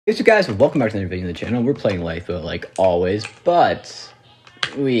Hey you guys, welcome back to another video on the channel. We're playing LifeBoat like always, but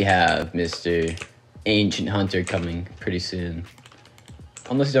we have Mr. Ancient Hunter coming pretty soon.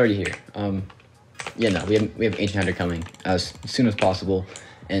 Unless he's already here. Yeah, no, we have Ancient Hunter coming as soon as possible,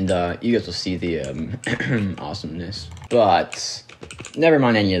 and you guys will see the awesomeness. But never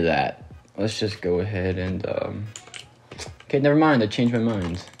mind any of that. Let's just go ahead and okay, never mind. I changed my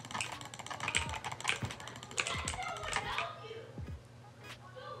mind.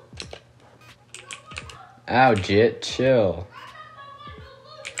 Ow, Jit, chill.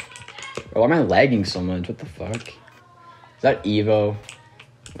 Why am I lagging so much? What the fuck? Is that Evo?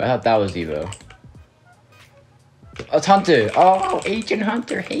 I thought that was Evo. Oh, it's Hunter. Oh, Agent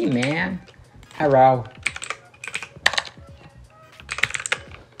Hunter. Hey, man. Hello.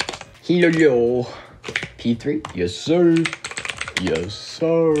 Hello. P3? Yes, sir. Yes,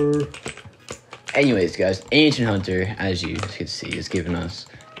 sir. Anyways, guys, Ancient Hunter, as you can see, is giving us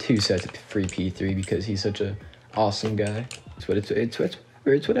 2 sets of free P3 because he's such a awesome guy. It's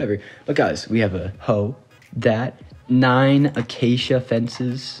whatever. But guys, we have a hoe, dat, 9 acacia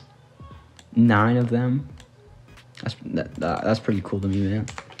fences, 9 of them. That's pretty cool to me, man.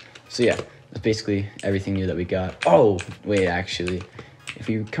 So yeah, that's basically everything new that we got. Oh wait, actually, if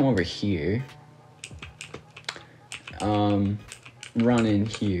you come over here, run in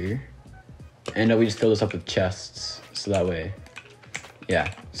here, and we just fill this up with chests, so that way.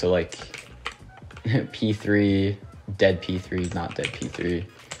 Yeah, so like P3, dead P3, not dead P3.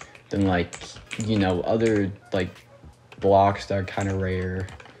 Then like, you know, other like blocks that are kind of rare.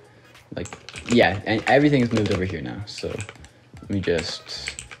 Like, yeah, and everything's moved over here now. So let me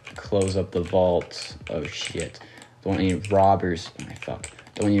just close up the vault. Oh shit. Don't want any robbers. Oh my fuck.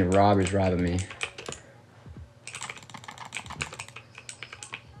 Don't want any robbers robbing me.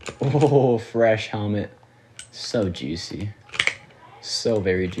 Oh, fresh helmet. So juicy. So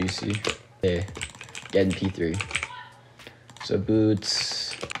very juicy. Okay, getting P3. So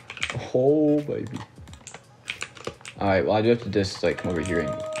boots. Oh baby. Alright, well I do have to just like come over here and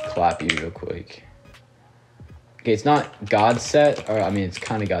clap you real quick. Okay, it's not God set, or I mean it's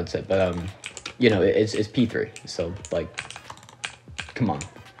kinda God set, but you know, it's P3. So like, come on.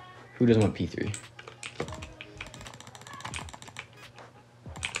 Who doesn't want P3?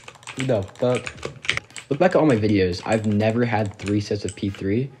 Who the fuck? Look back at all my videos. I've never had 3 sets of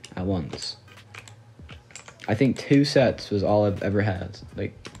P3 at once. I think 2 sets was all I've ever had,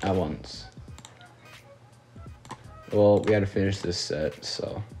 like, at once. Well, we had to finish this set,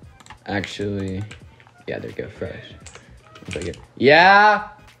 so. Actually, yeah, there you go, fresh. Yeah?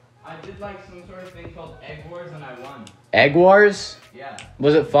 I did like some sort of thing called Egg Wars and I won. Egg Wars? Yeah.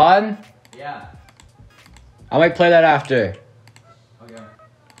 Was it fun? Yeah. I might play that after. Okay.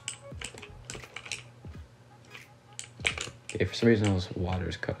 Okay, for some reason all this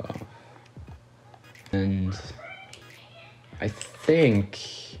water's cut off. And I think,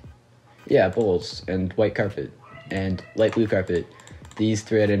 yeah, bowls and white carpet and light blue carpet. These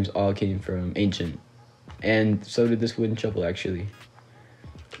 3 items all came from Ancient. And so did this wooden shovel, actually.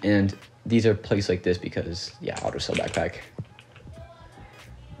 And these are placed like this because, yeah, auto sell backpack.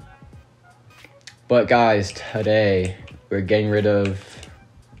 But guys, today we're getting rid of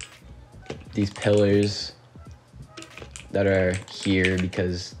these pillars that are here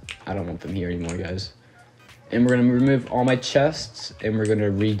because I don't want them here anymore, guys. And we're gonna remove all my chests and we're gonna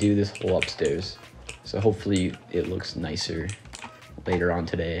redo this whole upstairs. So hopefully it looks nicer later on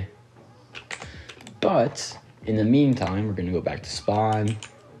today. But in the meantime, we're gonna go back to spawn.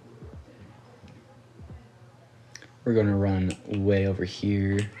 We're gonna run way over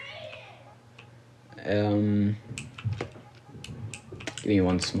here. Give me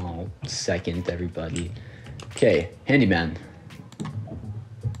 1 small second, everybody. Okay, handyman.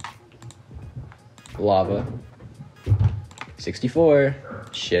 Lava. 64.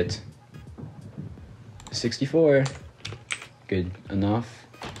 Shit. 64. Good enough.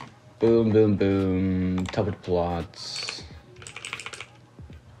 Boom, boom, boom. Tuppered plots.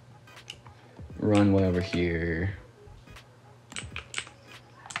 Run way over here.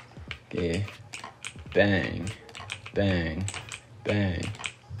 Okay. Bang. Bang. Bang.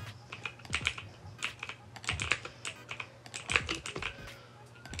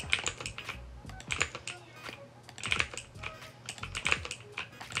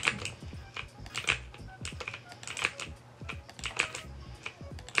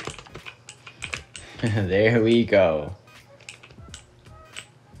 There we go.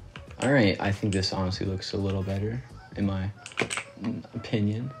 Alright, I think this honestly looks a little better, in my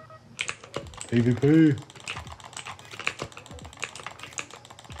opinion. PvP.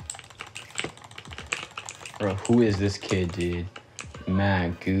 Bro, who is this kid, dude?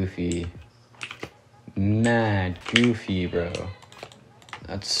 Mad goofy. Mad goofy, bro.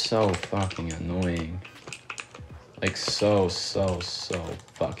 That's so fucking annoying. Like, so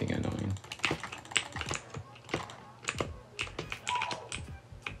fucking annoying.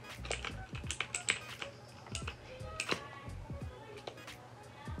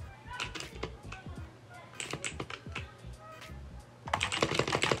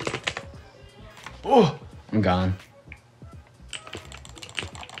 Oh, I'm gone.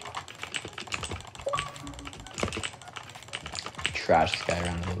 Trash this guy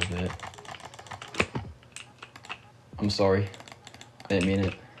around a little bit. I'm sorry. I didn't mean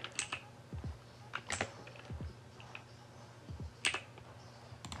it.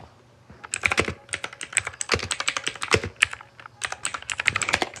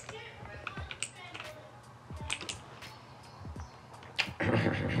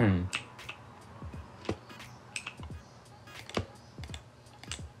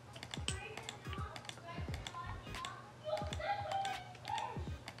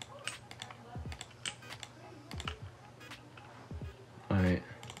 Alright.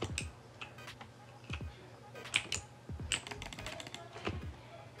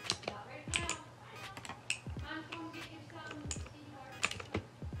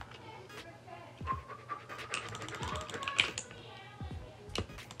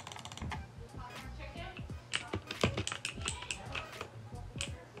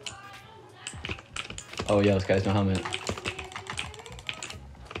 Oh yeah, this guy's no helmet.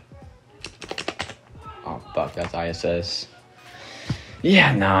 Oh fuck, that's ISS.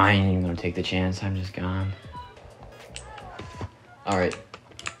 Yeah, no, I ain't even gonna take the chance. I'm just gone. Alright.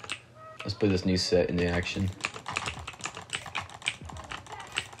 Let's put this new set into action.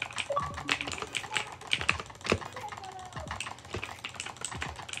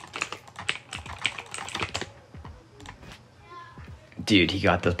 Dude, he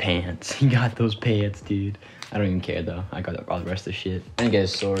got those pants. He got those pants, dude. I don't even care, though. I got all the rest of the shit. I didn't get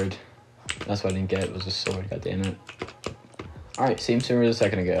his sword. That's what I didn't get, was a sword. God damn it. Alright, same server as a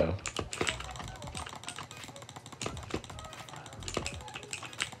second ago.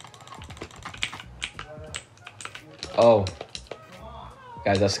 Oh.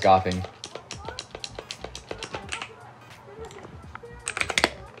 Guys, that's scoffing.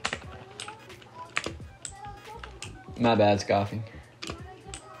 My bad, scoffing.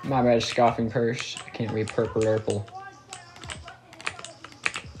 My bad, scoffing purse. I can't read purple.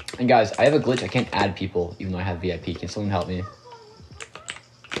 And guys, I have a glitch. I can't add people even though I have VIP. Can someone help me?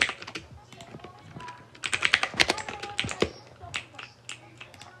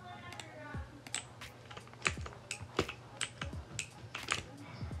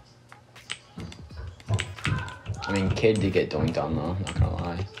 I mean, Kid did get doinked on though, not gonna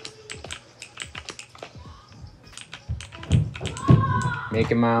lie.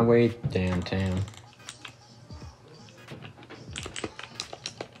 Making my way downtown.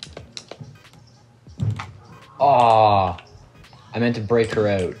 Aw, I meant to break her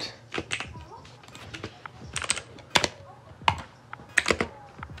out.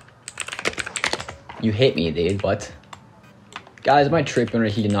 You hit me, dude, what? Guys, am I tripping or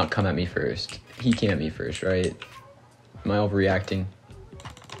he did not come at me first? He came at me first, right? Am I overreacting?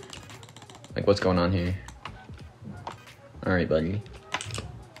 Like, what's going on here? Alright, buddy.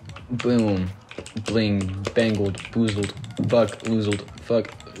 Boom. Bling. Bangled. Boozled. Fuck. Loozled.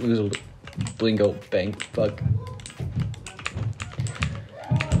 Fuck. Loozled. Blingo. Bang. Fuck.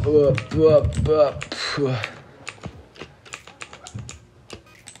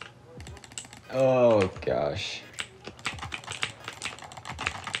 Oh, gosh.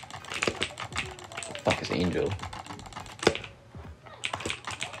 Fuck is Angel?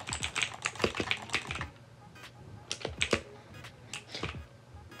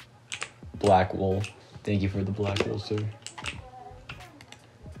 Black wool. Thank you for the black wool, sir.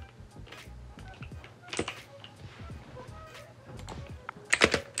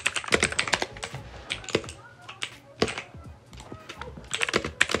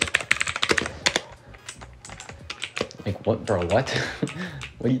 Like, what, bro, what?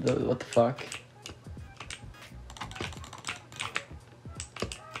 What the fuck?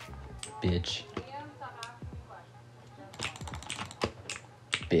 Bitch.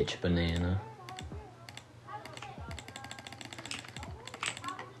 Bitch banana.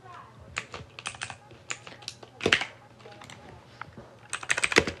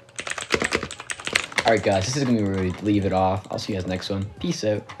 Alright guys, this is gonna be where we leave it off. I'll see you guys next one. Peace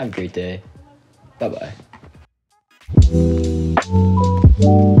out. Have a great day. Bye bye.